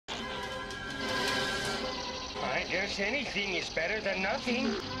I guess anything is better than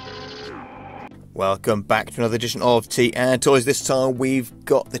nothing. Welcome back to another edition of Tea and Toys. This time we've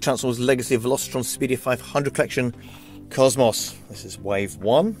got the Transformers Legacy of Velocitron Speedia 500 collection, Cosmos. This is Wave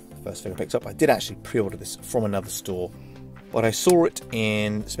 1, first thing I picked up. I did actually pre-order this from another store, but I saw it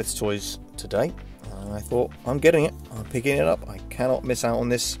in Smith's Toys today, and I thought, I'm getting it, I'm picking it up. I cannot miss out on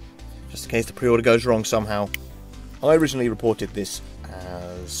this, just in case the pre-order goes wrong somehow. I originally reported this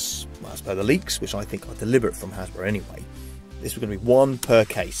as per the leaks, which I think are deliberate from Hasbro anyway. This was going to be one per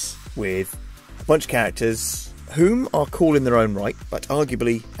case, with a bunch of characters whom are cool in their own right, but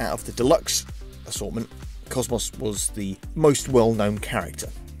arguably out of the deluxe assortment, Cosmos was the most well-known character,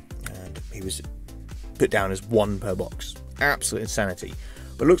 and he was put down as one per box. Absolute insanity.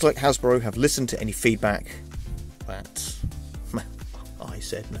 But it looks like Hasbro have listened to any feedback that I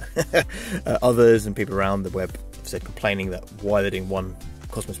said, others and people around the web have said, complaining that why they're doing one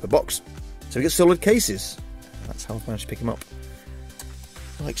Cosmos per box. So we get solid cases. That's how I've managed to pick him up.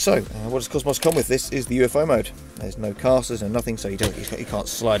 Like so. What does Cosmos come with? This is the UFO mode. There's no casters and nothing, so you can't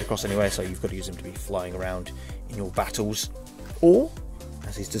slide across anywhere, so you've got to use him to be flying around in your battles. Or,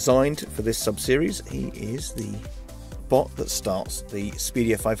 as he's designed for this sub-series, he is the bot that starts the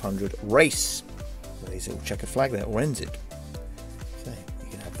Speedia 500 race. There's a little checkered flag there, or ends it. So you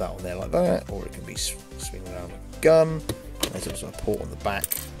can have that on there like that, or it can be swinging around like a gun. There's also a port on the back.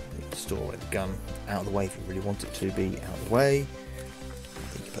 You can store the gun out of the way if you really want it to be out of the way. You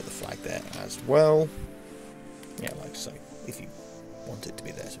can put the flag there as well. Yeah, like so. If you want it to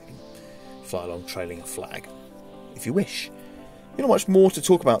be there, so you can fly along trailing a flag, if you wish. Not much more to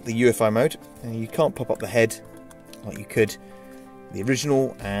talk about the UFO mode. You can't pop up the head like you could the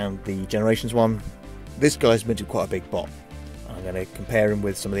original and the Generations one. This guy's meant to be quite a big bot. I'm going to compare him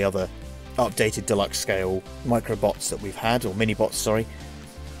with some of the other updated deluxe scale micro bots that we've had, or mini bots, sorry.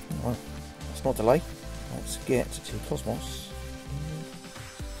 Well, let's not delay. Let's get to Cosmos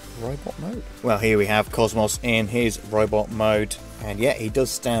in robot mode. Well, here we have Cosmos in his robot mode, and yeah, he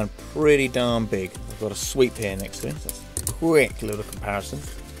does stand pretty darn big. I've got a sweep here next to him. So that's a quick little comparison,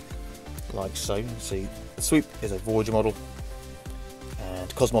 like so. You can see the sweep is a Voyager model,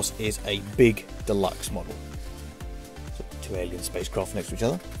 and Cosmos is a big deluxe model. So two alien spacecraft next to each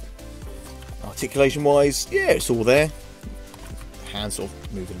other. Articulation wise, yeah, it's all there. Hands sort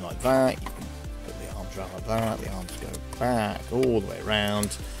of moving like that. You can put the arms around like that. The arms go back all the way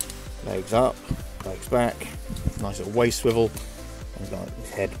around. Legs up, legs back. Nice little waist swivel. And he's got his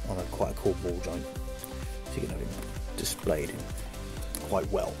head on quite a cool ball joint. So you can have him displayed quite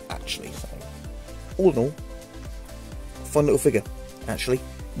well, actually. So, all in all, a fun little figure, actually.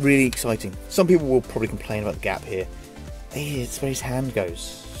 Really exciting. Some people will probably complain about the gap here. It's where his hand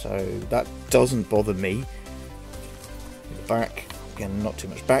goes. So that doesn't bother me. The back, again, not too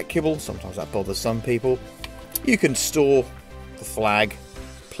much back kibble. Sometimes that bothers some people. You can store the flag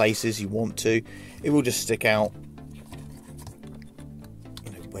places you want to. It will just stick out,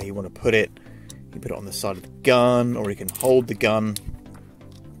 where you want to put it. You can put it on the side of the gun, or you can hold the gun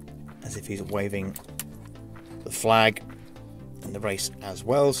as if he's waving the flag in the race as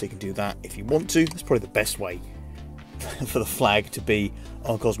well. So you can do that if you want to. That's probably the best way for the flag to be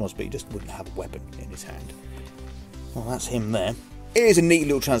on Cosmos, but he just wouldn't have a weapon in his hand. Well, that's him there. It is a neat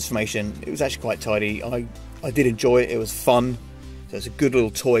little transformation. It was actually quite tidy. I did enjoy it. It was fun. So it's a good little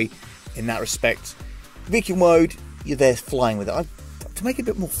toy in that respect. Vehicle mode, you're there flying with it. To make it a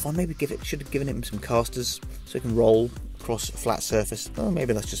bit more fun, maybe should have given him some casters so he can roll across a flat surface. Oh,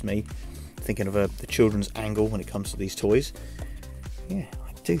 maybe that's just me thinking of the children's angle when it comes to these toys. Yeah,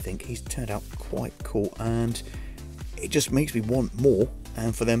 I do think he's turned out quite cool, and it just makes me want more,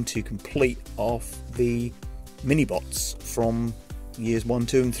 and for them to complete off the mini-bots from years 1,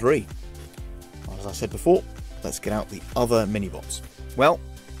 2 and 3. As I said before, let's get out the other mini-bots. Well,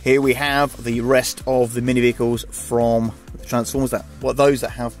 here we have the rest of the mini-vehicles from the Transformers, those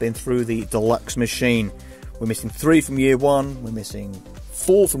that have been through the deluxe machine. We're missing 3 from year 1, we're missing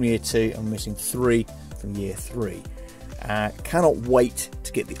 4 from year 2, and we're missing 3 from year 3. Cannot wait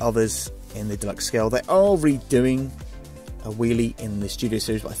to get the others in the deluxe scale. They are redoing a wheelie in the Studio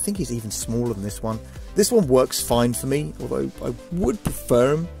Series, but I think he's even smaller than this one. This one works fine for me, although I would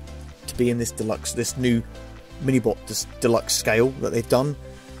prefer him to be in this new Minibot deluxe scale that they've done.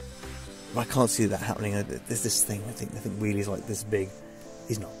 But I can't see that happening. There's this thing, I think wheelie's like this big.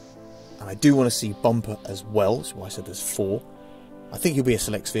 He's not. And I do want to see Bumper as well, that's why I said there's 4. I think he'll be a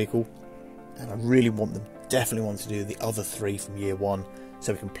select vehicle, and I really definitely want to do the other 3 from year 1,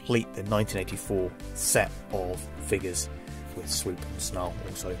 so we complete the 1984 set of figures with Swoop and Snarl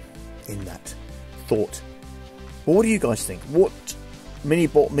also in that thought. But what do you guys think? What mini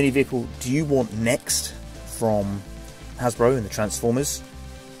vehicle do you want next from Hasbro in the Transformers.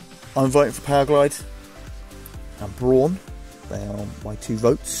 I'm voting for Powerglide and Brawn. They are my 2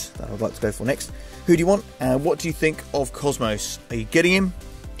 votes that I would like to go for next. Who do you want, and what do you think of Cosmos? Are you getting him?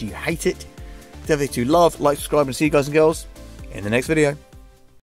 Do you hate it? Don't forget to love, like, subscribe, and see you guys and girls in the next video.